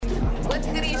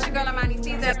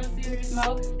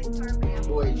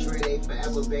Boy, Dre, they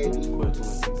forever, baby.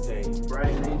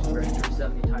 Brian Names, Director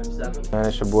 70x7. Man,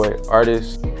 it's your boy,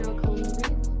 Artist.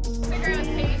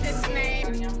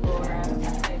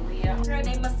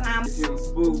 Young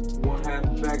Spook, one half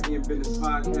of Back in Business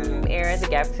Podcast. Era,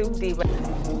 the Ep.72 Diva.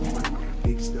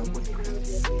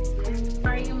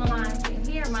 Are you Milan?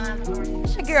 Here, Milan.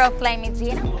 It's your girl, Flaming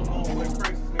Gina.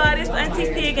 This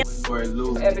Auntie P again.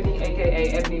 Ebony, aka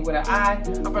Ebony with an I.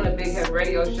 I'm from the Big Head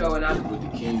Radio Show, and I'm With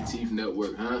the King Teeth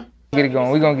Network, huh? Get it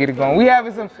going. We're gonna get it going. We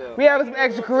having some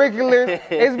extracurriculars.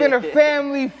 It's been a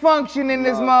family function in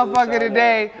this motherfucker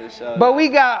today. But we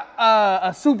got a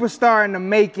superstar in the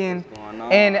making.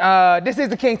 And this is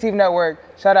the King TV Network.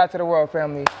 Shout out to the World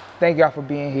family. Thank y'all for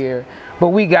being here. But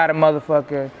we got a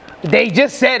motherfucker. They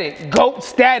just said it. GOAT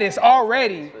status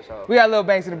already. We got Lil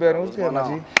Banks in the building. What's good,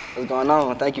 my G? What's going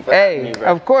on? Thank you for having me, bro.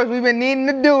 Of course, we've been needing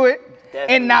to do it.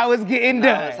 Definitely. And now it's getting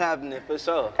done. Now it's happening, for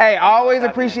sure. Hey, I always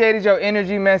appreciated your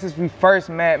energy, man, since we first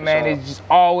met, man. It's just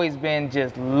always been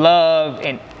just love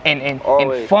and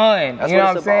fun. That's you know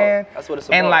what what I'm saying? That's what it's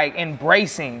about. And like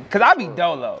embracing. Cause I be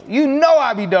dolo. You know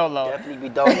I be dolo. Definitely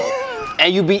be dolo.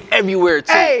 And you be everywhere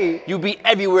too. Hey. You be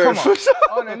everywhere. Come on. For sure.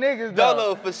 On the niggas though.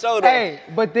 Dolo for sure though. Hey,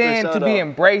 but then For to sure, be though.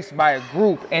 embraced by a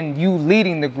group and you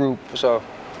leading the group For sure.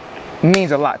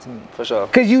 means a lot to me. For sure.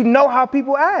 Cause you know how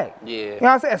people act. Yeah. You know what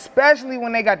I'm saying? Especially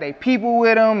when they got their people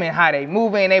with them and how they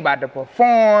moving, they about to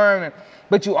perform.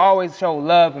 But you always show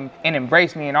love and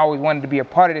embrace me and always wanted to be a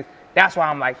part of this. That's why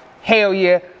I'm like, hell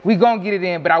yeah, we gonna get it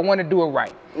in, but I want to do it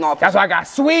right. No, that's why I got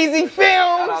Sweezy Films.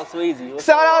 Shout out Sweezy.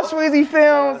 Shout out Sweezy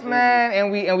Films, man.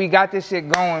 And we got this shit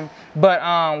going.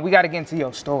 But we gotta get into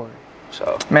your story.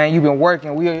 So. Man, you've been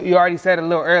working. You already said a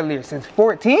little earlier, since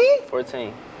 14?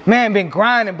 14. Man, been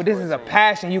grinding, but this is a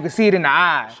passion. You can see it in the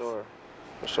eyes. For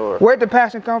sure. Where'd the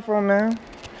passion come from, man?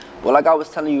 Well, like I was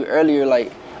telling you earlier,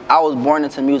 like I was born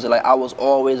into music. Like I was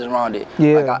always around it.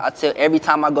 Yeah. Like I tell every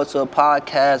time I go to a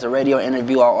podcast, a radio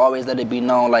interview, I always let it be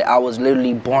known. Like I was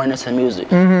literally born into music.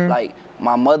 Mm-hmm. Like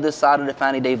my mother's side of the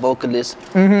family, they vocalists.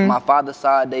 Mm-hmm. My father's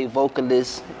side, they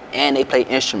vocalists, and they play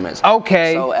instruments.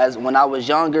 Okay. So as when I was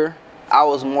younger, I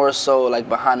was more so like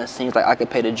behind the scenes. Like I could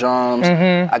play the drums,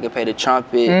 Mm-hmm. I could play the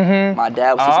trumpet. Mm-hmm. My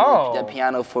dad was teaching me the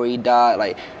piano before he died.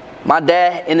 Like my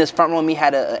dad in his front room, he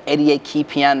had a 88 key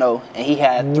piano, and he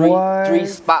had three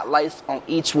spotlights on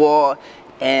each wall.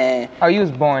 And you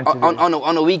was born to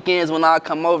on the weekends when I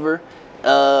come over,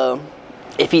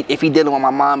 if he dealing with my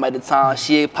mom at the time,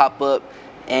 she'd pop up,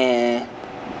 and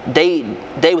they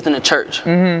was in the church.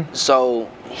 Mm-hmm. So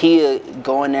he'd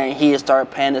go in there and he'd start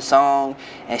playing the song,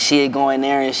 and she'd go in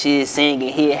there and she'd sing,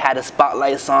 and he had a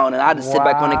spotlight on, and I'd just sit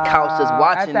back on the couch just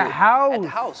watching At the house? At the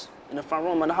house. In the front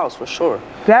room of the house, for sure.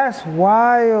 That's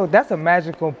wild. That's a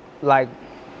magical, like,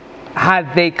 how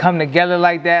they come together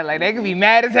like that. Like, they can be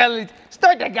mad as hell.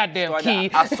 Start that goddamn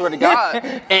key. I swear to God.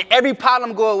 And every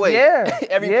problem go away. Yeah.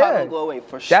 Every problem go away,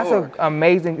 for sure. That's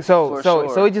amazing. So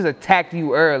it just attacked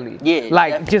you early. Yeah.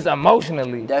 Like, definitely. just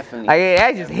emotionally. Definitely. Like,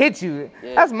 that just hit you.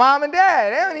 Yeah. That's mom and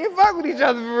dad. They don't even fuck with each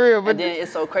other for real. But And then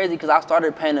it's so crazy because I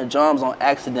started playing the drums on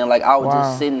accident. Like I was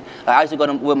just sitting, like I used to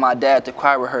go with my dad to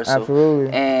choir rehearsal.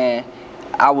 Absolutely. And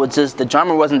I would just, the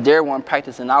drummer wasn't there one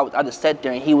practice, and I just sat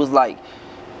there and he was like,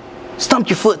 stump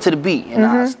your foot to the beat. And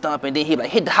I stump, and then he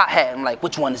like, hit the hi-hat. I'm like,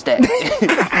 which one is that?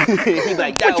 He'd be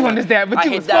like, that which one is that? But I you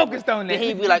hit was that focused one. on that. Then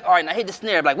he'd be like, all right, now hit the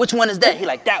snare. I'm like, which one is that? He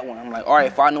like, that one. I'm like, all right,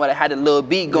 if I knew I had a little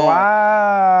beat going.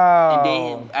 Wow. And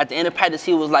then at the end of practice,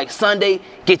 he was like, Sunday,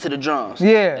 get to the drums.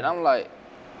 Yeah. And I'm like,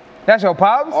 that's your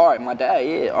pops? all right, my dad,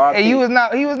 yeah. And he was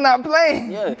not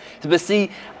playing. Yeah, but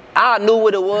see, I knew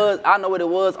what it was. I know what it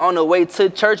was on the way to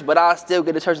church, but I still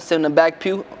get to church and sit in the back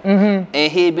pew. Mm-hmm.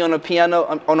 And he'd be on the piano,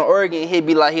 on the organ. He'd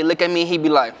be like, he'd look at me. He'd be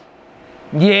like,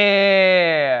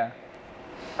 yeah.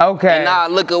 Okay. and I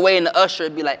look away, and the usher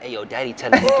would be like, hey, yo, daddy,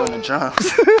 tell him to get on the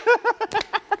drums.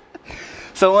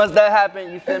 So once that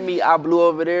happened, you feel me? I blew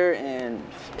over there, and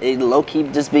it low-key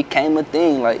just became a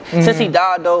thing. Like since he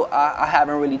died, though, I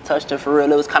haven't really touched it for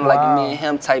real. It was kind of like a me and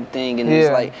him type thing, and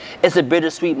it's like it's a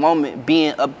bittersweet moment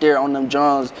being up there on them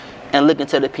drums and looking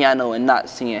to the piano and not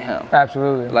seeing him.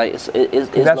 Absolutely. Like it's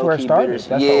that's where it started.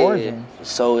 That's the origin.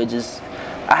 So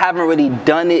I haven't really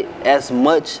done it as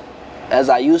much as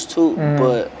I used to,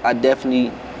 but I definitely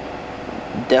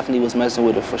was messing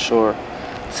with it for sure.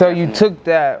 So you took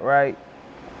that, right,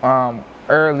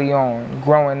 early on,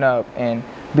 growing up and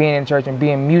being in church and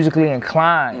being musically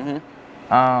inclined.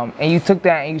 And you took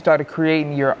that and you started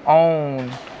creating your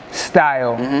own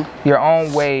style, your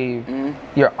own wave,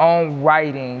 your own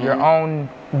writing, your own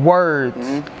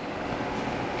words.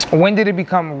 When did it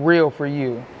become real for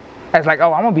you? As like,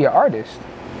 oh, I'm gonna be an artist.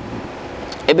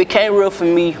 It became real for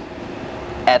me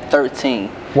at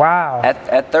 13. Wow.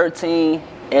 At 13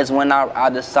 is when I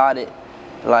decided,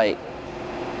 like,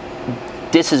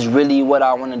 this is really what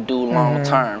I want to do long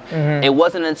term. It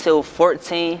wasn't until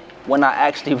 14 when I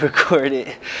actually recorded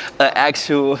an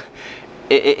actual.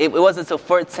 It wasn't until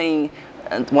 14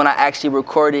 when I actually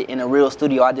recorded in a real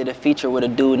studio. I did a feature with a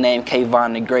dude named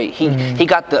Kayvon the Great. He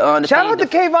got the shout out to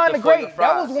Kayvon the Great.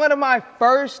 That was one of my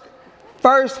first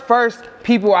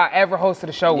people I ever hosted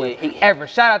a show with. Ever.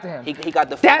 Shout out to him. He got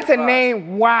the. That's a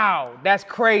name. Wow, that's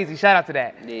crazy. Shout out to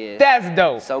that. Yeah. That's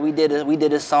dope. So we did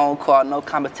a song called No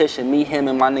Competition. Me, him,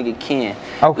 and my nigga Ken.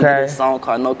 Okay. We did a song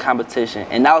called No Competition,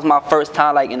 and that was my first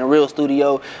time like in a real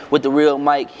studio with the real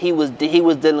mic. He was dealing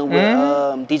with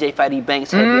DJ Fatty Banks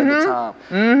heavy at the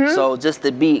time. So just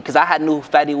to be, cause I knew who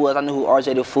Fatty was, I knew who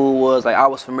RJ the Fool was. Like I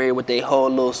was familiar with their whole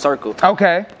little circle.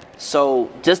 Okay. So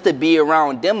just to be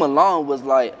around them alone was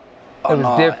like, oh, it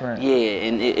was different. Yeah,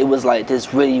 and it was like,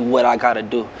 this really what I gotta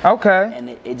do. Okay. And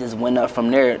it just went up from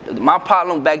there. My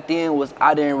problem back then was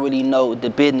I didn't really know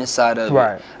the business side of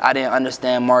it. I didn't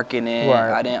understand marketing.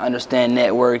 I didn't understand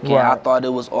networking. I thought it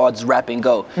was all just rap and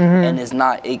go. And it's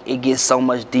not. It gets so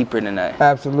much deeper than that.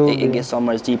 Absolutely. It gets so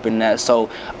much deeper than that. So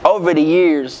over the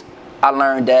years, I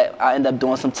learned that. I ended up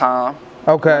doing some time.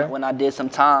 Okay. When I did some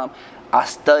time, I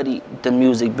studied the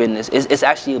music business. It's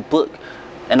actually a book,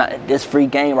 and this free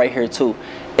game right here too.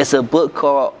 It's a book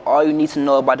called All You Need to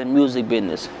Know About the Music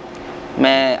Business.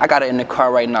 Man, I got it in the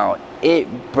car right now. It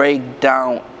breaks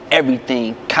down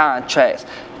everything: contracts,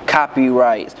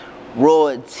 copyrights,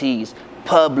 royalties,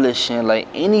 publishing, like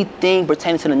anything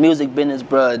pertaining to the music business,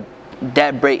 bruh.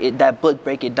 That book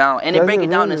break it down, and it break it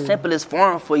down in the simplest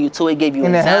form for you too. It gave you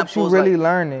and examples. it helps you really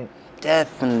learn it.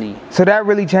 Definitely. So that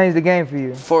really changed the game for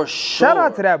you. For sure. Shout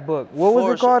out to that book. What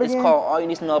was it called again? It's called All You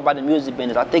Need to Know About the Music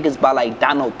Business. I think it's by like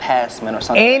Donald Passman or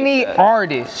something. Any like that.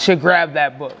 artist should grab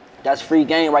that book. That's free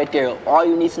game right there. All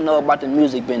You Need to Know About the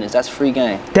Music Business. That's free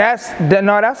game. That's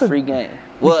a free game.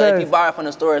 Well, if you buy it from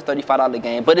the store, it's $35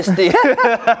 game, but it's still.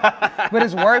 But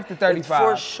it's worth the $35.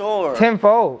 For sure.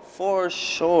 Tenfold. For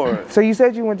sure. So you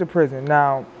said you went to prison.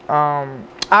 Now,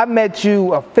 I met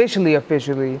you officially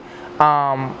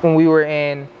when we were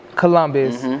in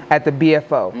Columbus at the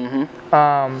BFO.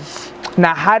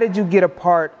 Now, how did you get a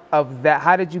part of that?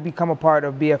 How did you become a part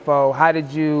of BFO?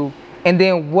 And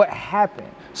then what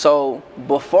happened? So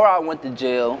before I went to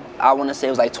jail, I want to say it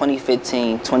was like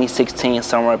 2015, 2016,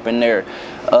 somewhere up in there.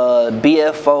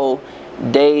 BFO,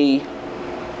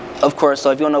 of course, so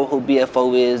if you don't know who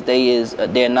BFO is,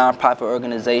 they're a non-profit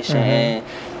organization, and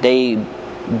they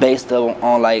based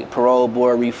on like parole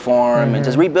board reform and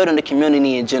just rebuilding the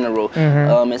community in general.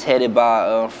 It's headed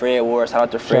by Fred Ward. Shout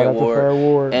out to Fred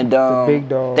Ward. And the big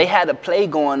dog. They had a play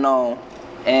going on,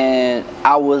 and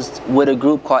I was with a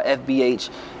group called FBH,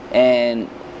 and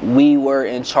we were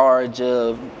in charge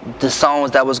of the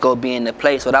songs that was going to be in the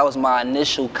play. So that was my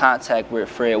initial contact with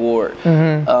Fred Ward.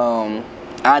 I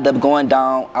ended up going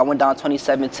down. I went down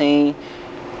 2017.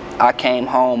 I came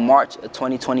home March of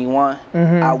 2021.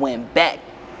 I went back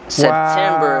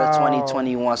September of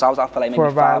 2021. So I was out for like maybe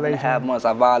 5.5 months.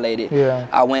 I violated.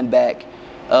 I went back.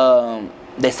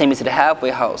 They sent me to the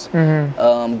halfway house.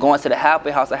 Going to the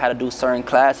halfway house, I had to do certain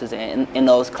classes. And in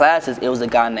those classes, it was a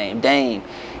guy named Dame.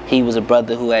 He was a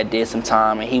brother who had did some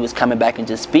time, and he was coming back and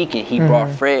just speaking. He brought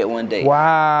Fred one day.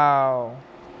 Wow.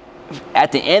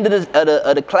 At the end of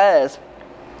the class,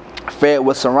 Fred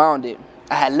was surrounded.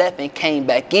 I had left and came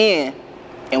back in,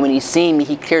 and when he seen me,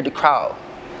 he cleared the crowd.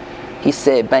 He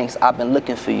said, "Banks, I've been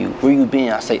looking for you. Where you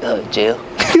been?" I say, jail.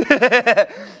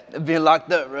 Been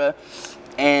locked up, bruh.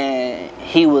 And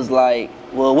he was like,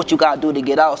 "Well, what you gotta do to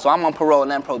get out?" So I'm on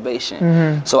parole and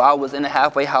probation. So I was in the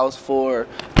halfway house for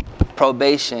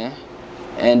probation,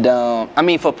 and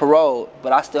for parole,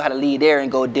 but I still had to leave there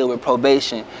and go deal with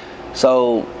probation.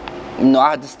 So,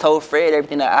 I just told Fred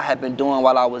everything that I had been doing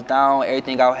while I was down,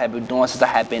 everything I had been doing since I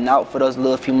had been out for those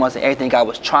little few months, and everything I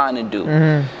was trying to do.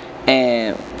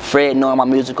 And Fred, knowing my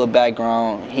musical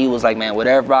background, he was like, "Man,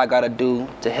 whatever I gotta do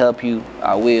to help you,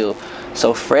 I will."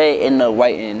 So Fred ended up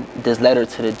writing this letter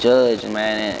to the judge,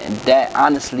 man, and that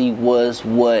honestly was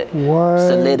what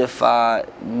solidified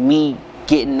me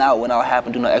getting out when I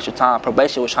happened to do no extra time.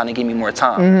 Probation was trying to give me more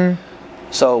time.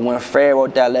 So when Fred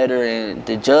wrote that letter and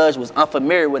the judge was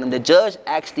unfamiliar with him, the judge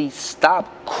actually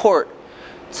stopped court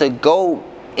to go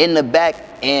in the back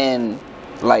and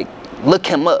like look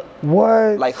him up.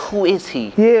 What? Like, who is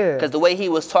he? Yeah. Because the way he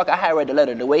was talking, I had read the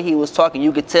letter. The way he was talking,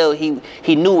 you could tell he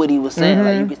knew what he was saying.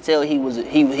 Like, you could tell he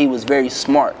was very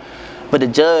smart. But the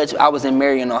judge, I was in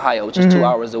Marion, Ohio, which is 2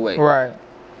 hours away. Right.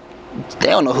 they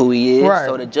don't know who he is. Right.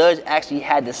 So the judge actually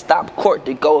had to stop court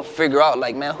to go figure out,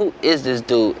 like, man, who is this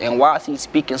dude? And why is he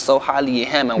speaking so highly of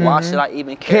him? And why should I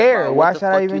even care? About Why what the should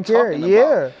I fuck even you care? talking Yeah.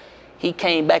 about? He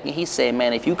came back and he said,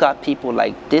 man, if you got people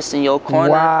like this in your corner,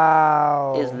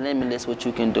 Wow. it's limitless what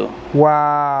you can do.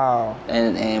 Wow.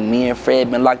 And me and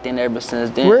Fred been locked in ever since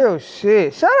then. Real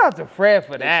shit. Shout out to Fred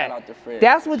for that. Shout out to Fred.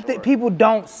 That's for what sure. people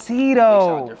don't see Shout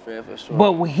out though. to Fred for sure.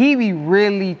 But he be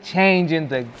really changing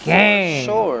the game.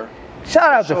 For sure.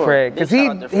 Shout out For to sure. Fred, cause Big he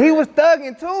shout out to Fred. was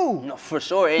thugging too. No, for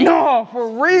sure. No, for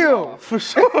real. For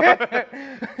sure.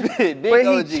 Big But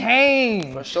OG. he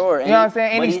changed. For sure. You know what I'm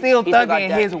saying? And but he's still got thugging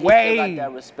that- his he way. Still got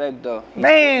that respect though.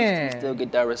 Man. He still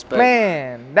get that respect.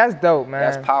 Man, that's dope, man.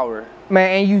 That's power.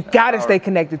 Man, and you gotta power. stay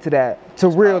connected to that, to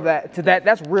real that.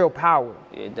 That's real power.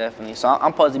 Yeah, definitely. So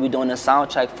I'm supposed to be doing the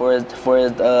soundtrack for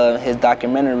his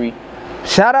documentary.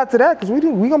 Shout out to that, cause we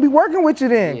gonna be working with you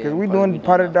then, Yeah, cause we I'm doing probably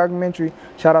part of the doing documentary.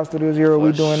 Shout out Studio Zero,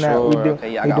 we For doing that. We sure. do.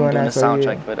 Okay, yeah, we I'm doing doing that. the So,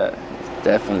 soundtrack yeah. for that.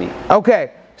 Definitely.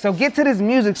 Okay, so get to this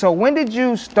music. So when did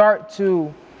you start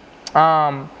to?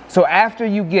 So after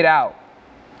you get out,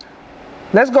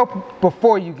 let's go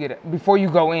before you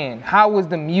go in. How was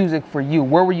the music for you?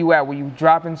 Where were you at? Were you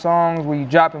dropping songs? Were you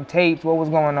dropping tapes? What was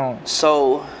going on?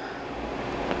 So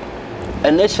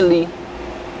initially,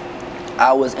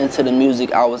 I was into the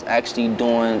music. I was actually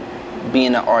being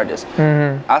an artist.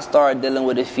 I started dealing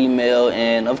with a female,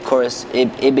 and of course,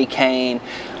 it became,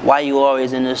 why you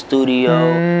always in the studio?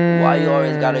 Why you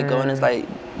always gotta go? And it's like,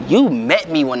 you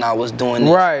met me when I was doing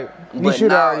this. Right. You But should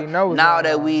now, already know what's now going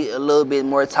that on. we a little bit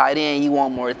more tied in, you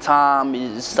want more time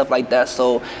and stuff like that.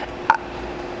 So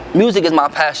music is my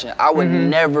passion. I would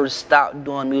never stop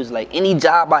doing music. Like any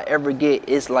job I ever get,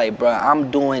 it's like, bro,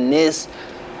 I'm doing this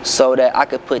so that I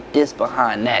could put this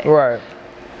behind that. Right.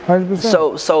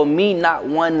 100%. So me not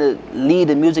wanting to lead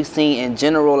the music scene in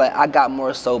general, like I got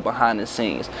more so behind the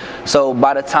scenes. So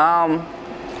by the time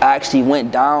I actually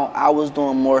went down, I was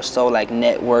doing more so like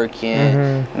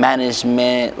networking,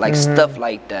 management, like stuff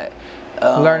like that.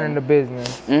 Learning the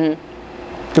business.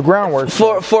 The groundwork.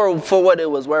 For what it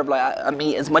was worth, like I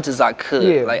mean, as much as I could.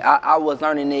 Yeah. Like I was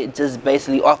learning it just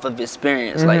basically off of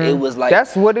experience. Like it was like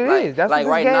That's what it like, is. That's like what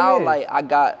this right game now,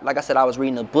 is. like I said, I was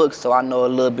reading a book, so I know a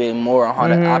little bit more on how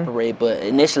to operate. But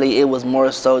initially, it was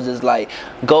more so just like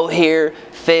go here,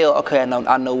 fail. Okay, I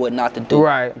know what not to do.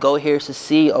 Right. Go here,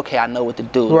 succeed. Okay, I know what to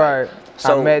do. Right.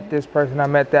 So I met this person. I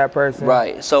met that person.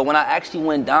 right. So when I actually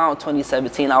went down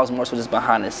 2017, I was more so just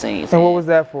behind the scenes. And what was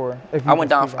that for? If you I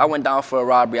went can down. speak I on went down for a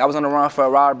robbery. I was on the run for a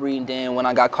robbery, and then when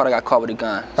I got caught with a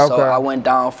gun. So Okay. I went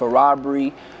down for robbery,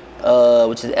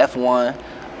 which is F1,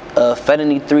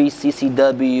 felony 3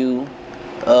 CCW,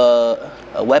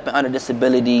 a weapon under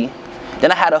disability.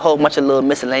 Then I had a whole bunch of little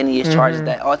miscellaneous charges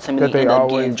that ultimately That they ended up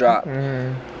always- getting dropped.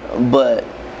 But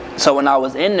so when I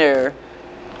was in there,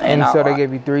 And so they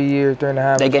gave you 3 years,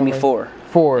 3.5. they gave me 4.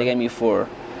 4. They gave me 4.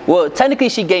 Well, technically,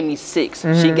 she gave me 6.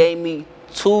 She gave me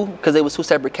 2 because it was 2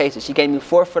 separate cases. She gave me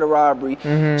 4 for the robbery.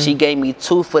 She gave me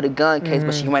 2 for the gun case,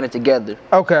 but she ran it together.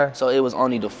 Okay. So it was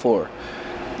only the 4.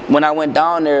 When I went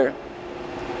down there,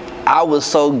 I was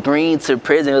so green to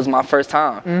prison. It was my first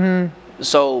time.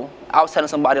 So I was telling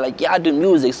somebody like, yeah, I do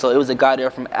music. So it was a guy there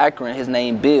from Akron. His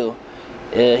name Bill.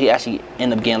 He actually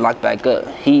ended up getting locked back up.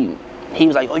 He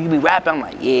was like, oh, you be rapping? I'm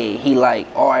like, yeah. He like,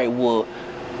 all right, well,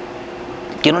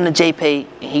 get on the JPay.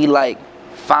 And he like,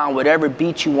 find whatever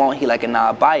beat you want. He like, and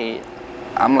I'll buy it.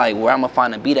 I'm like, where I'm gonna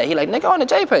find a beat at? He like, nigga, on the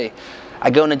JPay. I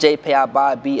go on the JPay, I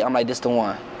buy a beat. I'm like, this the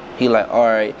one. He like, all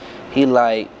right. He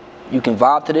like, you can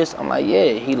vibe to this? I'm like,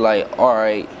 yeah. He like, all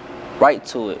right, write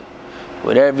to it.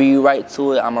 Whatever you write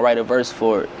to it, I'm gonna write a verse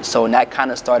for it. So that kind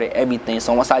of started everything.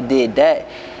 So once I did that,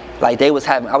 like I was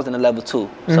in the level 2.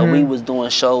 So we was doing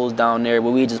shows down there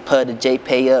where we just put the J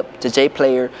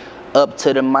player up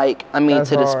to the mic, That's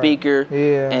to the hard. speaker,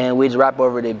 and we just rap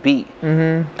over the beat.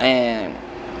 And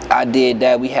I did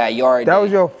that. We had Yard That Day.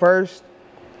 was your first,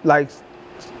 like,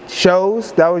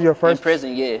 shows? That was your in first?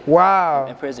 prison, yeah. Wow.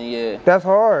 In prison, yeah. That's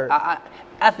hard.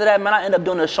 After that, man, I ended up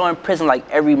doing a show in prison like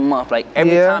every month. Like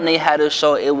every Yeah. time they had a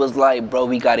show, it was like, bro,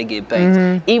 we gotta get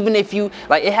back. Even if you,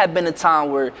 like, it had been a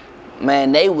time where,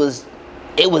 man, it was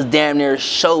damn near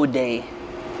show day,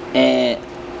 and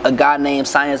a guy named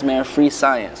Science Man, Free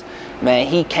Science, man,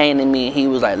 he came to me and he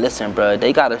was like, listen, bro,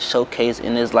 they got a showcase,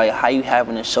 and it's like, how you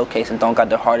having a showcase and don't got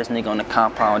the hardest nigga on the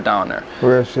compound down there?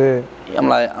 Real shit. I'm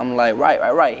like,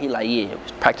 right. He like, yeah,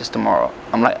 practice tomorrow.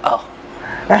 I'm like, oh.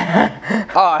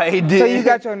 All right, dude. So you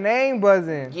got your name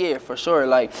buzzing. Yeah, for sure.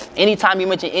 Like, anytime you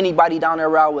mention anybody down there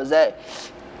where I was at,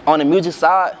 on the music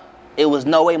side, it was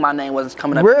no way my name wasn't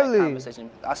coming up in Really? that conversation.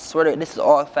 I swear to this is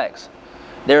all facts.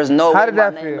 There's no How way did my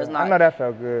that name feel? is not. I know that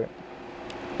felt good.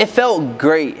 It felt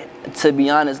great, to be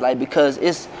honest, like, because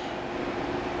it's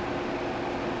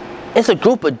a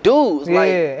group of dudes. Yeah, like,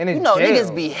 and it's you know, jail.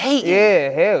 niggas be hating. Yeah,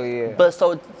 hell yeah. But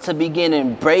so to be getting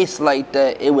embraced like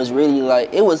that, it was really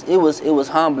like, it was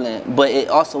humbling. But it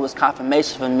also was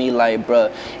confirmation for me, like,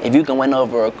 bruh, if you can win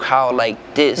over a crowd like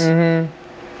this,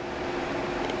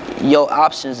 your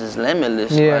options is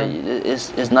limitless. Yeah. Like,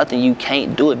 it's nothing you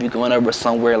can't do if you can win over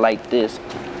somewhere like this.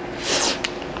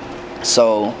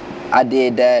 So I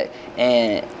did that,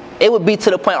 and it would be to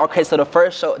the point. Okay, so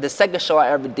the second show I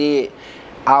ever did,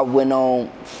 I went on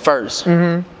first,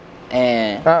 and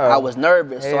I was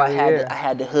nervous, so I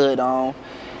had the hood on,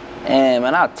 and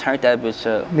man, I turned that bitch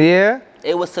up. Yeah.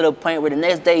 It was to the point where the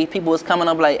next day people was coming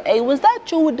up like, "Hey, was that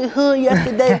you with the hood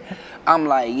yesterday?" I'm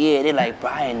like, "Yeah." They're like, "Bro,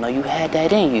 I didn't know you had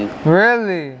that in you."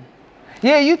 Really?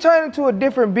 Yeah, you turned into a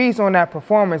different beast on that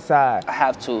performance side. I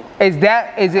have to.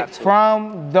 Is it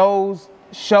from those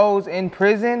shows in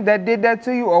prison that did that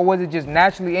to you, or was it just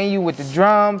naturally in you with the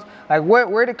drums? Like,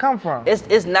 where'd it come from?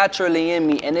 It's naturally in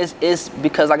me, and it's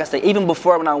because, like I said, even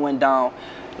before when I went down,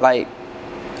 like,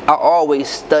 I always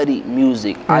studied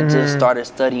music. I just started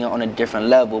studying on a different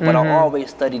level, but I always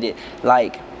studied it.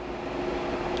 Like,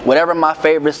 whatever my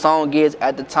favorite song is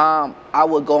at the time, I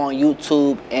would go on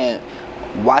YouTube and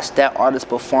watch that artist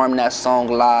perform that song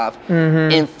live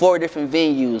in 4 different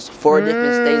venues, 4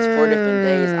 different states, 4 different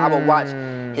days. I would watch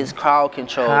his crowd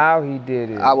control. How he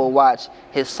did it. I would watch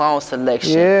his song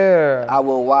selection. Yeah. I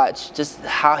would watch just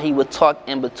how he would talk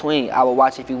in between. I would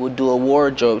watch if he would do a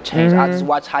wardrobe change. I just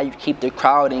watch how you keep the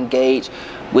crowd engaged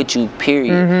with you,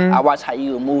 period. I watch how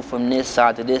you would move from this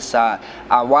side to this side.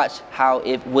 I watch how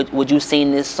would you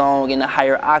sing this song in a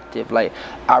higher octave. Like,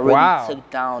 I really took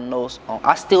down those.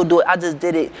 I still do it. I just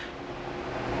did it.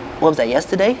 What was that,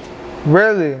 yesterday?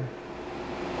 Really?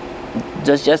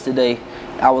 Just yesterday,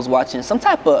 I was watching some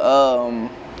type of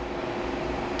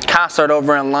concert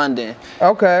over in London.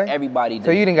 Okay. Everybody did.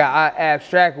 So you done got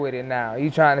abstract with it now. You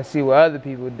trying to see what other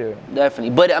people do.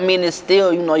 Definitely. But I mean, it's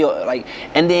still, you know,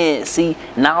 and then see,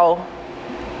 now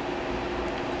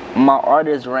my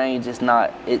artist range is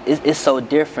not, it's so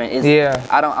different.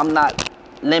 I'm not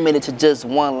limited to just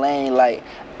one lane. Like,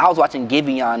 I was watching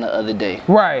Giveon the other day.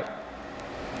 Right.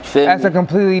 Feel That's me? a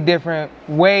completely different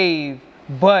wave,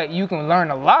 but you can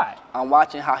learn a lot. I'm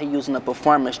watching how he using a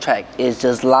performance track. It's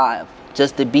just live.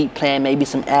 Just the beat playing, maybe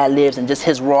some ad-libs and just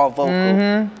his raw vocal. You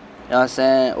know what I'm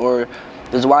saying? Or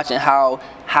just watching how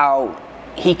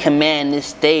he command this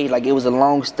stage. Like, it was a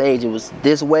long stage. It was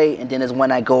this way, and then there's one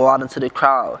that go out into the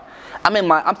crowd.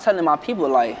 I'm telling my people,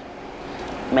 like,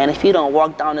 man, if you don't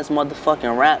walk down this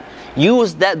motherfucking ramp,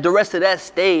 use the rest of that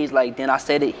stage. Like, then I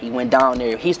said it, he went down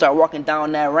there. He started walking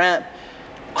down that ramp,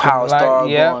 crowd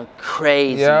started going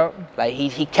crazy. Like,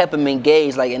 he kept him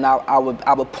engaged. Like, and I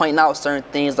would point out certain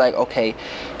things, like, okay,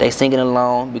 they singing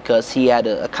along because he had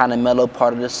a kind of mellow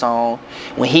part of the song.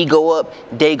 When he go up,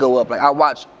 they go up. Like, I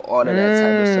watch all of that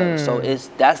type of stuff. So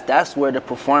that's where the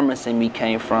performance in me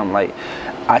came from. Like,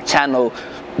 I channel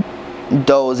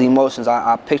those emotions.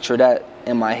 I picture that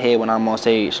in my head when I'm on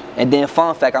stage. And then,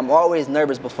 fun fact, I'm always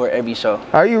nervous before every show.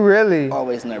 Are you really?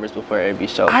 Always nervous before every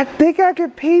show. I think I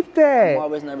could peep that. I'm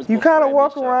always nervous. You kind of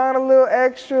walk around a little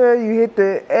extra. You hit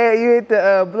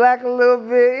the black a little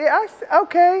bit. Yeah,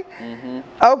 okay.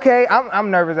 Okay. I'm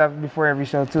nervous before every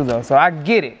show too, though. So I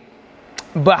get it.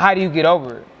 But how do you get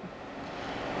over it?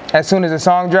 As soon as the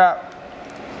song drop?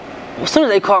 As soon as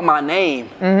they call my name,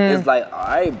 it's like, all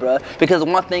right, bro. Because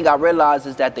one thing I realized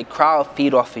is that the crowd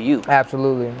feed off of you.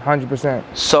 Absolutely, 100%.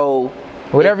 So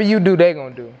whatever you do, they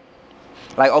gonna do.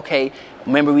 Like, okay,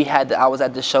 remember I was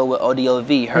at the show with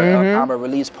ODOV, her album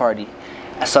release party.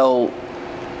 So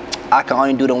I can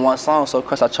only do the one song, so of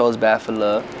course I chose Bad for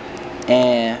Love.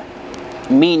 And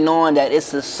me knowing that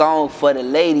it's a song for the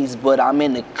ladies, but I'm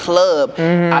in the club,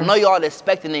 I know y'all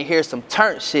expecting to hear some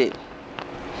turn shit.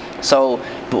 So,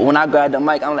 but when I grabbed the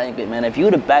mic, I'm like, man, if you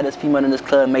the baddest female in this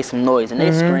club, make some noise. And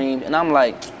they screamed, and I'm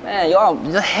like, man, y'all,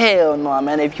 hell no,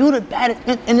 man. If you the baddest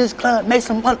in this club, make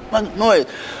some motherfucking noise.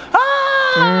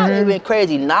 It been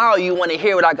crazy. Now you want to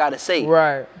hear what I gotta say.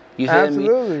 Right. You feel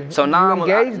me? So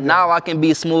now I can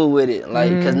be smooth with it,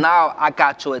 like, cause now I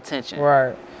got your attention.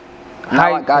 Right.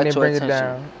 Now I got your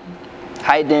attention.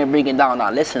 Height didn't bring it down. Now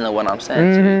listen to what I'm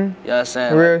saying. To you. You know what I'm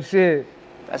saying? Real shit.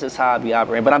 That's just how I be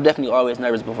operating. But I'm definitely always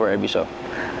nervous before every show.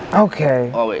 Okay.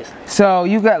 Always. So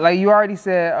you got, like you already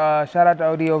said, shout out to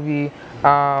ODOV.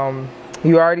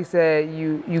 You already said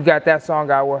you got that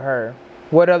song out with her.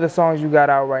 What other songs you got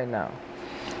out right now?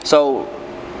 So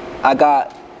I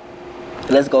got,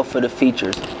 let's go for the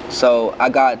features. So I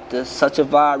got the Such a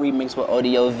Vibe remix with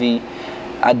ODOV.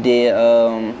 I did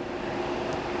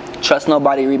Trust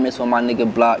Nobody remix with my nigga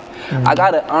Block. I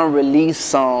got an unreleased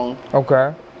song.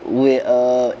 Okay. With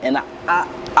and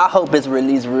I hope it's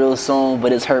released real soon,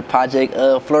 but it's her project,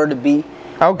 Florida B.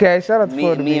 Okay, shout out to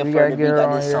Florida B. Me and Florida B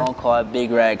got this song called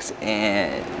Big Racks,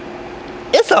 and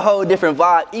it's a whole different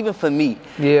vibe, even for me.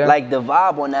 Yeah. Like the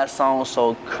vibe on that song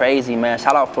so crazy, man.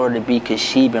 Shout out Florida B, cause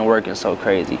she been working so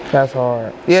crazy. That's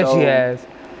hard. Yeah, So, she has.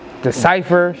 The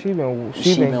Cypher, she been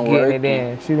getting working.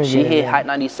 it in. She hit Hot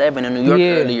 97 in New York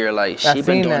earlier. Like she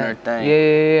been doing her thing.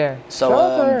 Yeah. So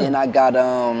then I got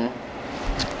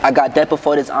That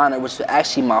Before This Honor, which was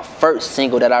actually my first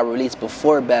single that I released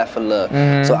before Bad for Love.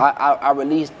 So I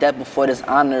released That Before This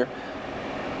Honor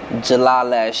July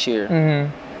last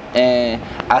year. And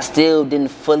I still didn't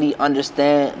fully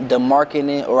understand the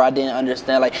marketing, or I didn't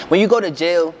understand, like, when you go to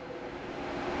jail,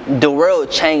 the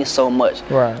world changed so much.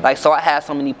 Right. Like, so I had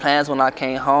so many plans when I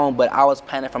came home, but I was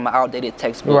planning from an outdated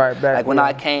textbook. Right, like when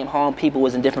I came home, people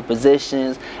was in different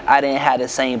positions. I didn't have the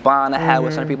same bond I had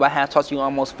with some people. I had talked to you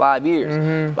almost 5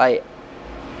 years. Like,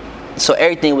 so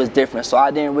everything was different. So I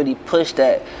didn't really push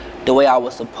that the way I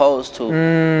was supposed to.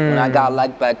 When I got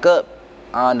locked back up,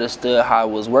 I understood how I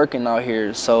was working out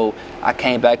here. So I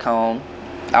came back home.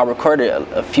 I recorded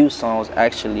a few songs,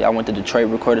 actually. I went to Detroit,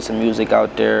 recorded some music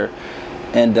out there.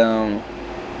 And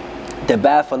the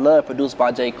Bad for Love, produced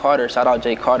by Jay Carter. Shout out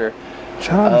Jay Carter.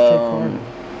 Shout out Jay Carter.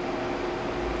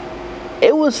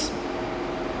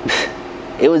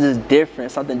 It was just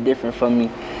different, something different for me.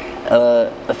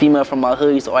 A female from my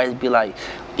hood used to always be like,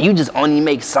 "You just only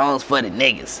make songs for the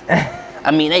niggas."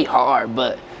 I mean, they hard,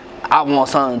 but I want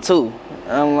something too.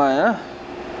 And I'm like,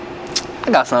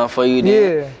 I got something for you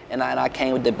then. Yeah. And I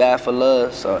came with the Bad for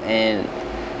Love. So, and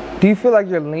do you feel like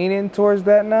you're leaning towards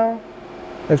that now?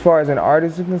 As far as an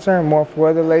artist is concerned, more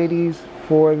for the ladies,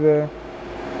 for that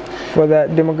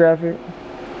demographic?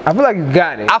 I feel like you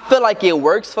got it. I feel like it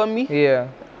works for me. Yeah.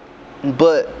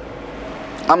 But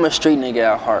I'm a street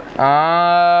nigga at heart.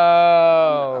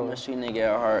 Oh. I'm a street nigga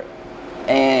at heart.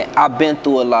 And I've been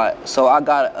through a lot. So I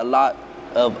got a lot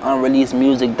of unreleased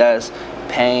music that's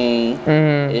pain,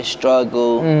 it's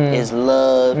struggle, it's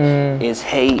love, it's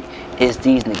hate. It's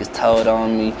these niggas told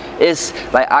on me. It's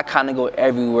like I kind of go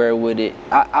everywhere with it.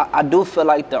 I do feel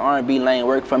like the R&B lane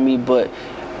worked for me, but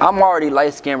I'm already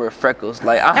light skinned with freckles.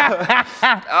 Like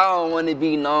I don't want to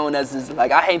be known as this.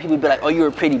 Like I hate people be like, "Oh, you're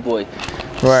a pretty boy."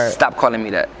 Right. Stop calling me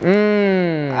that.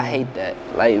 I hate that.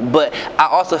 Like, but I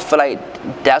also feel like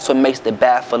that's what makes the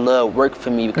Bad for Love work for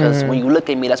me, because when you look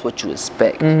at me, that's what you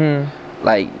expect.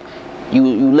 Like. You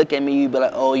look at me, you be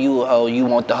like, "Oh, you a hoe, you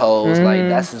want the hoes." Like,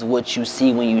 that's just what you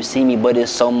see when you see me, but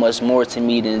it's so much more to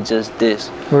me than just this.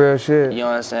 Real shit. You know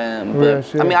what I'm saying? Real But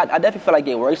shit. I mean, I definitely feel like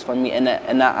it works for me, and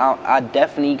I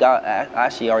definitely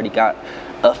actually already got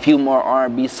a few more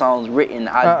R&B songs written.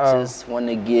 I just want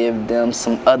to give them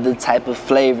some other type of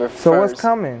flavor first. So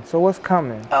what's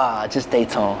coming? Just stay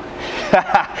tuned.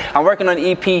 I'm working on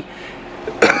the EP.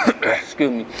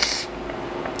 Excuse me.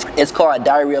 It's called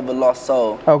Diary of a Lost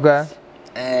Soul. Okay.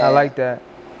 And I like that.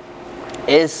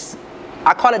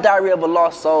 I call it Diary of a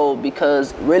Lost Soul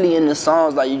because really in the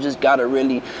songs, like, you just gotta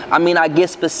really, I mean, I get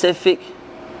specific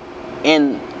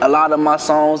in a lot of my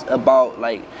songs about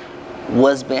like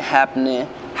what's been happening,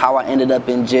 how I ended up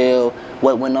in jail,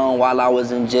 what went on while I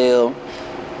was in jail,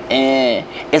 and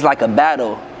it's like a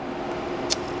battle.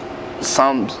 In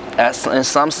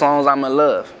some songs I'm in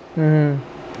love. Then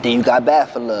you got Bad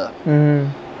for Love.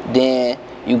 Then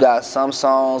you got some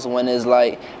songs when it's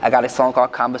like, I got a song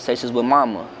called Conversations with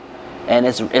Mama. And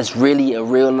it's really a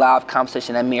real live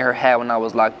conversation that me and her had when I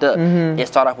was locked up. It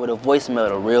started off with a voicemail,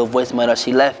 the real voicemail that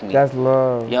she left me. That's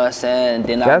love. You know what I'm saying?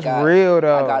 Then That's real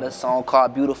though. I got a song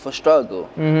called Beautiful Struggle.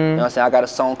 You know what I'm saying? I got a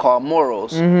song called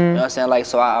Morals. You know what I'm saying? Like,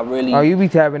 so I really... Oh, you be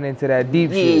tapping into that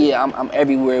deep shit. Yeah, I'm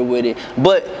everywhere with it.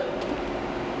 But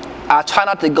I try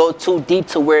not to go too deep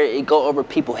to where it go over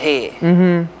people's head. You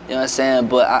know what I'm saying?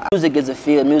 But music is a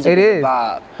feel. Music is a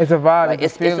vibe. It's a vibe. Like,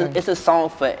 it's a feeling. It's a song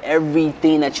for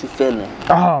everything that you feeling.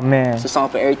 Oh man. It's a song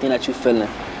for everything that you feeling.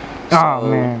 So, oh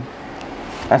man.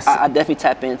 I definitely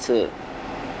tap into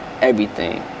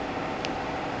everything.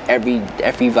 Every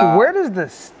vibe. Where does the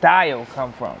style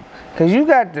come from? Cause you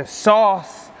got the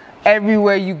sauce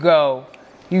everywhere you go.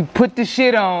 You put the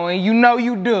shit on, and you know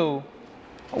you do.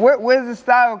 Where's the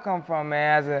style come from,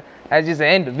 man? As just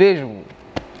an individual.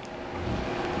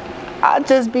 I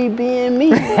just be being me.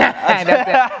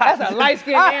 That's a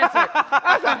light-skinned answer.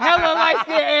 That's a hella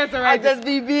light-skinned answer right I just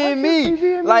be being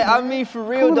me. Like, I mean, for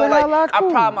real Cool though, the hell like, out, cool.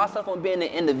 I pride myself on being an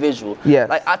individual. Yes.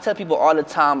 Like, I tell people all the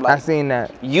time, like, I seen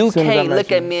that. you Soon as I can't met look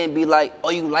you. at me and be like, oh,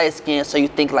 you light skinned, so you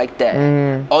think like that.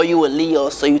 Oh, you a Leo,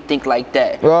 so you think like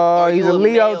that. Oh, he's you a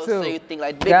Leo male, too. So you think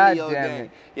like big God Leo damn gang.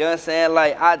 it. You know what I'm saying?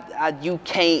 Like, you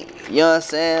can't, you know what I'm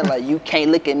saying? Like, you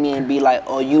can't look at me and be like,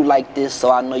 oh, you like this, so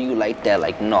I know you like that.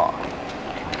 Like, no.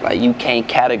 Like, you can't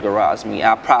categorize me.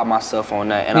 I pride myself on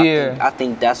that. And I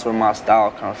think that's where my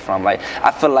style comes from. Like,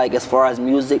 I feel like as far as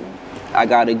music, I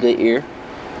got a good ear.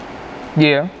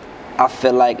 Yeah. I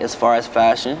feel like as far as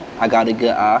fashion, I got a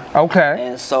good eye. Okay.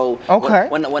 And so Okay.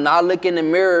 when I look in the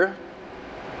mirror,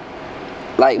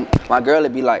 like, my girl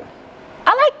would be like,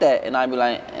 I like that. And I'd be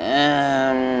like,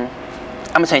 I'm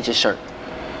gonna change your shirt.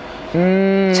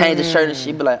 Change the shirt and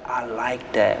she'd be like, I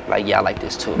like that. Like, yeah, I like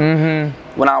this too.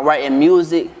 When I'm writing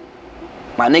music,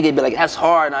 my nigga be like, that's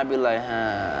hard. And I'd be like,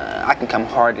 I can come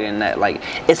harder than that. Like,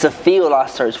 it's a feel I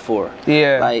search for.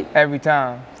 Yeah, like, every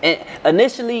time. And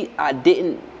initially, I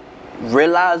didn't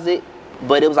realize it,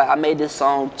 but it was like, I made this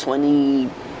song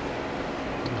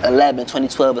 2011,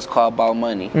 2012. It's called About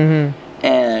Money.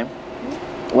 And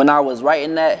when I was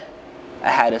writing that,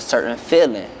 I had a certain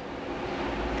feeling.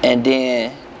 And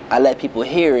then I let people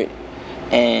hear it,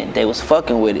 and they was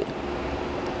fucking with it.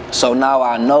 So now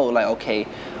I know, like, okay,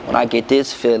 when I get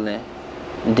this feeling,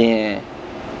 then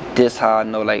this how I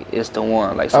know, like, it's the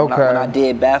one. Like, so when I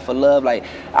did Bad for Love, like,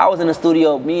 I was in the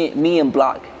studio, me and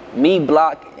Block,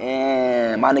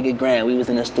 and my nigga Grant, we was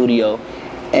in the studio,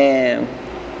 and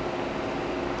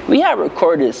we had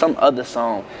recorded some other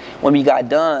song. When we got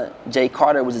done, Jay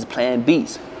Carter was just playing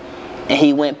beats, and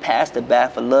he went past the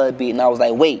Bad for Love beat, and I was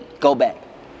like, wait, go back.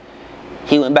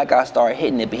 He went back, I started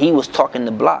hitting it, but he was talking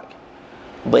to Block.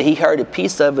 But he heard a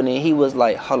piece of it, and he was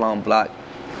like, hold on, Block.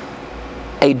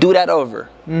 Hey, do that over.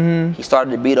 He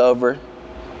started the beat over,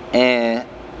 and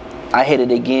I hit it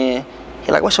again.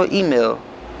 He like, what's your email?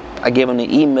 I gave him the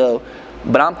email,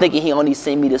 but I'm thinking he only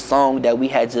sent me the song that we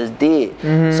had just did.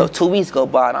 So 2 weeks go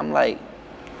by, and I'm like,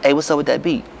 hey, what's up with that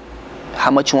beat?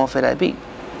 How much you want for that beat?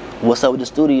 What's up with the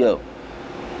studio?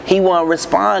 He wasn't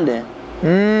responding.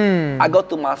 I go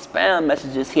through my spam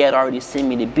messages. He had already sent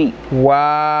me the beat.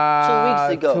 Wow.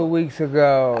 2 weeks ago. 2 weeks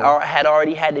ago. I had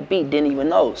already had the beat, didn't even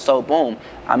know. So boom,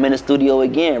 I'm in the studio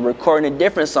again, recording a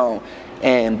different song.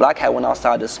 And Block had went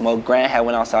outside to smoke. Grant had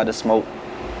went outside to smoke.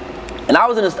 And I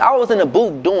was in the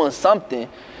booth doing something,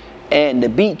 and the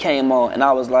beat came on, and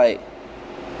I was like,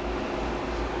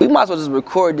 we might as well just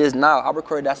record this now. I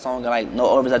recorded that song in, like, no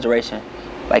over-exaggeration,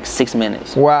 like 6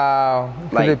 minutes. Wow.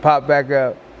 Like, it popped back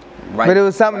up. Right, but it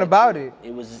was something about it.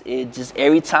 It just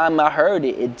every time I heard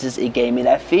it, it gave me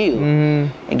that feel.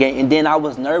 And then I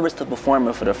was nervous to perform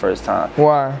it for the first time.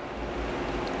 Why?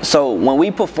 So when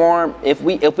we perform, if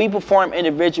we perform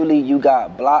individually, you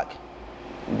got Block,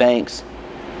 Banks,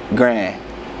 Grand.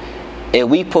 If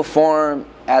we perform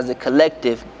as a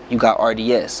collective, you got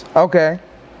RDS. Okay.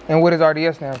 And what does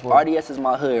RDS stand for? RDS is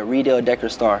my hood, Redale Decker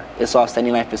Star. It's off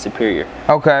 79th and Superior.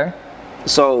 Okay.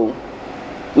 So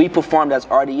we performed as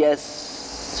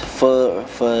RDS for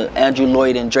Andrew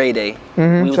Lloyd and Dre Day.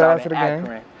 We was out in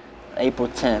Akron, April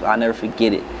 10th. I'll never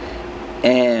forget it.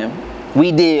 And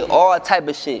we did all type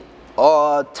of shit,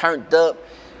 all turned up,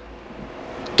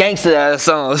 gangster ass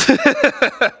songs.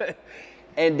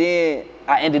 And then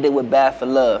I ended it with Bad for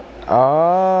Love.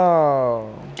 Oh.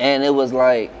 And it was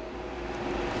like,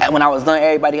 when I was done,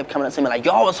 everybody kept coming up to me like,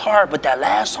 y'all was hard, but that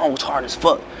last song was hard as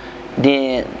fuck.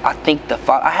 Then I think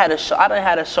I had a show. I done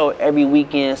had a show every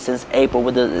weekend since April,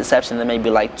 with the exception of maybe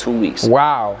like 2 weeks.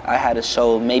 Wow. I had a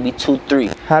show maybe 2, 3.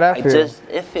 How'd that feel?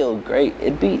 It feel great.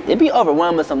 It be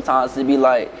overwhelming sometimes. It be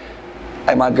like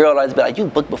my girl always be like, you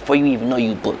booked before you even know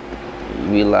you booked.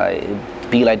 It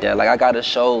be like that. Like, I got a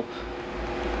show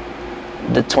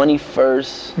the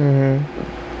 21st.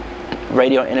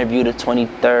 Radio interview the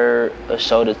 23rd, a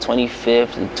show the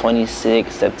 25th, the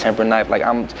 26th, September 9th. Like,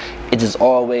 it's just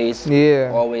always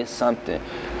something.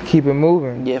 Keep it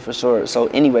moving. Yeah, for sure. So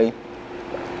anyway,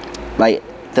 like,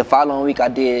 the following week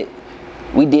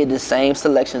we did the same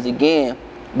selections again.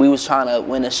 We was trying to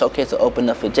win a showcase to open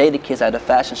up for Jadakiss at a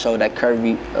fashion show that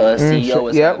Curvy CEO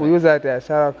was having. We was at that.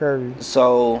 Shout out Curvy.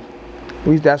 So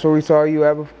that's where we saw you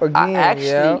at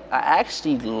again. I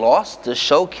actually lost the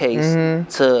showcase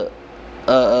to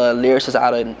lyricist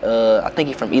out of I think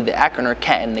he's from either Akron or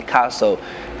Canton, Nicasso.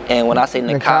 And when I say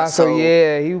Nicasso,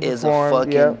 he is a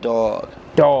fucking dog.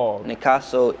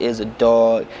 Nicasso is a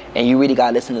dog, and you really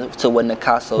gotta listen to what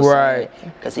Nicasso said,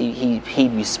 because he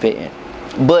be spitting.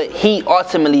 But he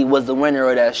ultimately was the winner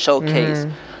of that showcase.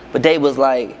 But they was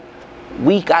like,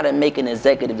 we gotta make an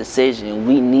executive decision.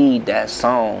 We need that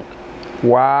song.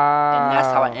 Wow. And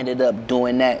that's how I ended up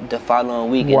doing that the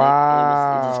following week. And it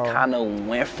just kind of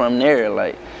went from there,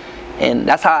 like. And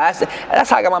that's how I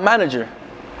got my manager,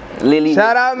 Lily.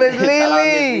 Shout out Miss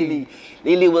Lily.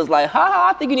 Lily was like,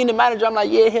 I think you need a manager. I'm like,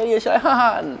 yeah, hell yeah. She's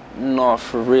like, no,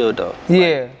 for real though.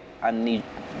 Yeah. Like,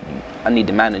 I need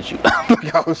to manage you. I'm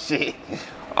like, oh shit.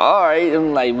 All right.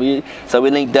 I'm like, we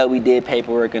linked up. We did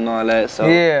paperwork and all that. So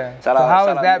yeah. So how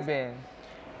has that been?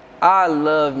 I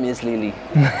love Miss Lily.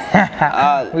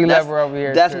 We love her over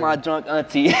here. That's too. my drunk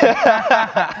auntie.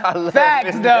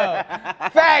 Facts though.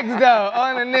 Facts though.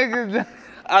 On the niggas.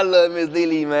 I love Miss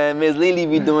Lily, man. Miss Lily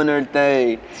be doing her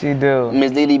thing. She do.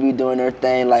 Miss Lily be doing her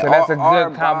thing. Like, so that's a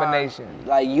good combination.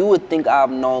 Like, you would think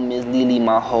I've known Miss Lily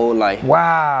my whole life.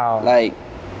 Wow. Like,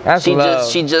 that's love.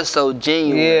 She just so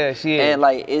genuine. Yeah, she is. And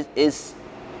like,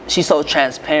 she's so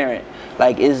transparent.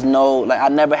 Like, I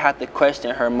never have to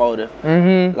question her motive.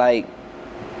 Mm-hmm. Like,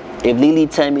 if Lily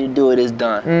tell me to do it, it's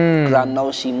done. Cause I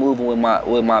know she moving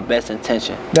with my best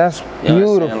intention. That's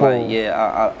beautiful. Like,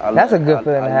 yeah, I that's love, a good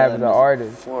feeling to have as an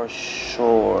artist. For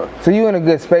sure. So you in a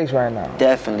good space right now.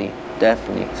 Definitely.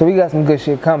 So we got some good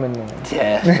shit coming in.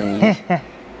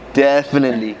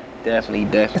 Definitely.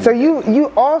 So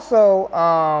you also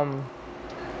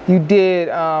you did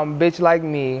Bitch Like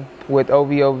Me with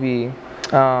OVOV.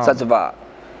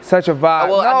 Such a vibe.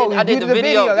 Oh, well, no, I did the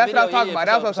video. That's what I was talking about.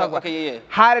 That's what I was talking about. Okay, yeah.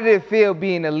 How did it feel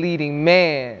being a leading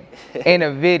man in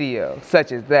a video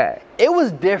such as that? It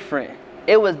was different.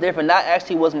 That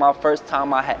actually was my first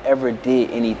time I had ever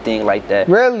did anything like that.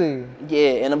 Really?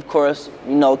 Yeah, and of course,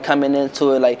 coming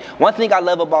into it, like, one thing I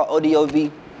love about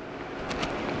ODOV,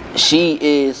 she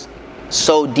is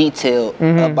so detailed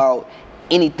about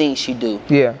anything she do.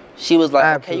 Yeah. She was like,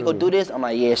 absolutely. Okay, you go do this? I'm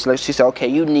like, yeah. She said, okay,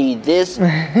 you need this,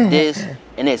 this,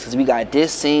 and this. Because we got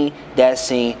this scene, that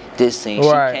scene, this scene.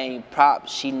 Right. She came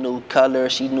props. She knew color.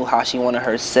 She knew how she wanted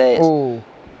her sets. Ooh.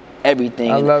 Everything.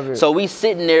 I love it. So we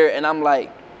sitting there, and I'm like,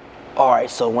 all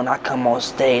right, so when I come on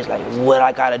stage, like, what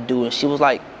I got to do? And she was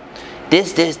like,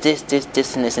 this,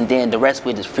 and this. And then the rest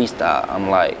we just freestyle. I'm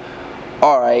like,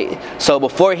 all right. So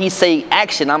before he say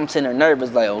action, I'm sitting there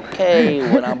nervous, like, okay,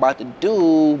 what I'm about to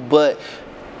do. But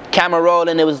camera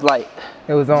rolling, it was like,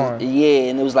 it was on. Yeah,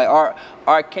 and it was like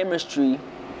our chemistry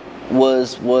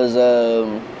was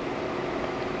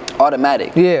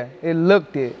automatic. Yeah, it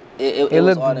looked it. It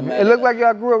was automatic. It looked like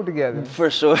y'all grew up together. For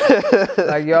sure.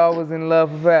 Like y'all was in love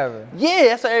forever. Yeah,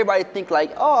 that's what everybody think,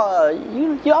 like, oh,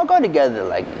 y'all go together.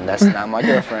 Like, that's not my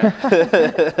girlfriend.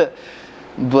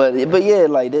 But yeah,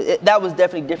 like that was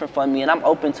definitely different for me, and I'm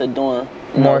open to doing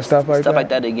more stuff like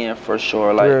that again, for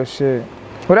sure. Like, real shit.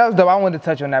 Well, that was dope. I wanted to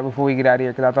touch on that before we get out of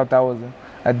here because I thought that was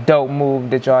a dope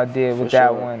move that y'all did with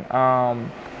that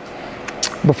one.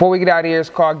 Before we get out of here, it's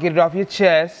called Get It Off Your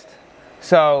Chest.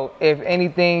 So if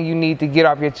anything you need to get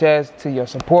off your chest to your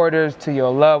supporters, to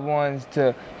your loved ones,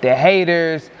 to the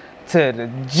haters, to the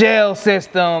jail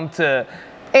system, to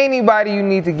anybody you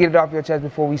need to get it off your chest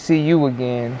before we see you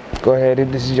again, go ahead.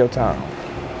 This is your time.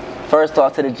 First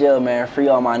off, to the jail, man. Free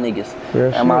all my niggas.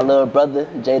 And my little brother,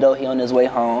 J-Do, he on his way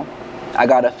home. I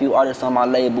got a few artists on my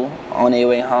label on their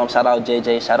way home. Shout out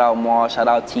JJ, shout out Mar, shout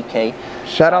out TK.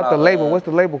 Shout out the label. What's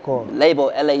the label called?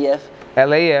 Label LAF.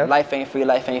 LAF. Life ain't free,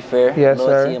 life ain't fair. Yes,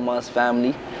 Loyalty sir. amongst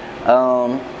family.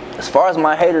 As far as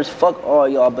my haters, fuck all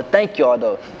y'all, but thank y'all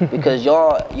though, because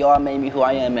y'all made me who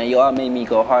I am, man. Y'all made me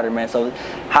go harder, man. So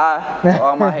hi to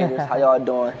all my haters, how y'all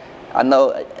doing? I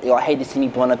know y'all hate to see me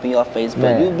blowing up in your face,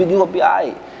 but you gonna be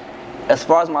alright. As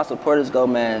far as my supporters go,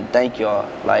 man, thank y'all.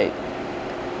 Like,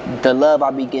 the love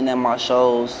I be getting at my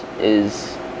shows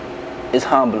is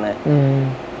humbling.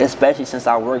 Especially since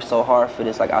I worked so hard for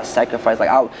this. Like, I sacrificed. Like,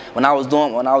 when I was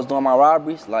doing my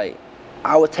robberies, like,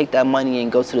 I would take that money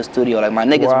and go to the studio. Like, my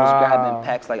niggas was grabbing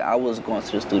packs like I was going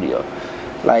to the studio.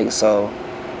 Like, so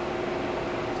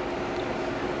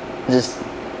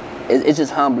it's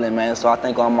just humbling, man. So I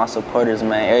thank all my supporters,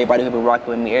 man. Everybody who been rocking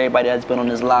with me, everybody that's been on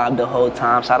this live the whole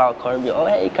time. Shout out Kirby. Oh,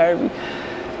 hey, Kirby.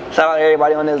 Shout out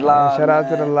everybody on this live. Shout out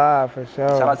to the live, for sure.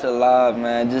 Shout out to the live,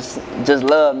 man. Just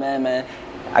love, man.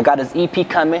 I got this EP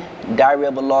coming, Diary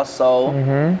of a Lost Soul.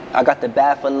 I got the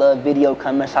Bad for Love video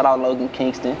coming. Shout out Logan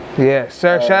Kingston. Yes,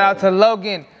 sir. Shout out to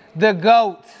Logan, the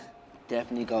GOAT.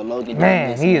 Definitely go, Logan.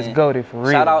 Man, he is goated for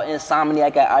real. Shout out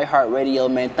Insomniac at iHeartRadio,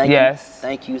 man. Thank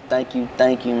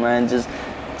you, man. Just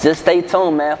stay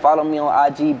tuned, man. Follow me on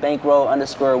IG,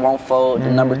 bankroll_won'tfold,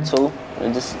 the number 2.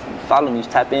 And just follow me,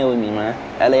 just tap in with me, man.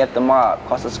 LAF the Mob,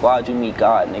 Costa Squad, you meet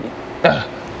God, nigga.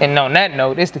 And on that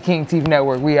note, it's the King Teeth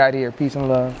Network. We out here. Peace and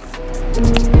love.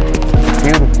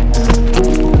 Beautiful,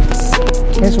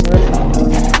 man. It's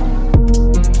real.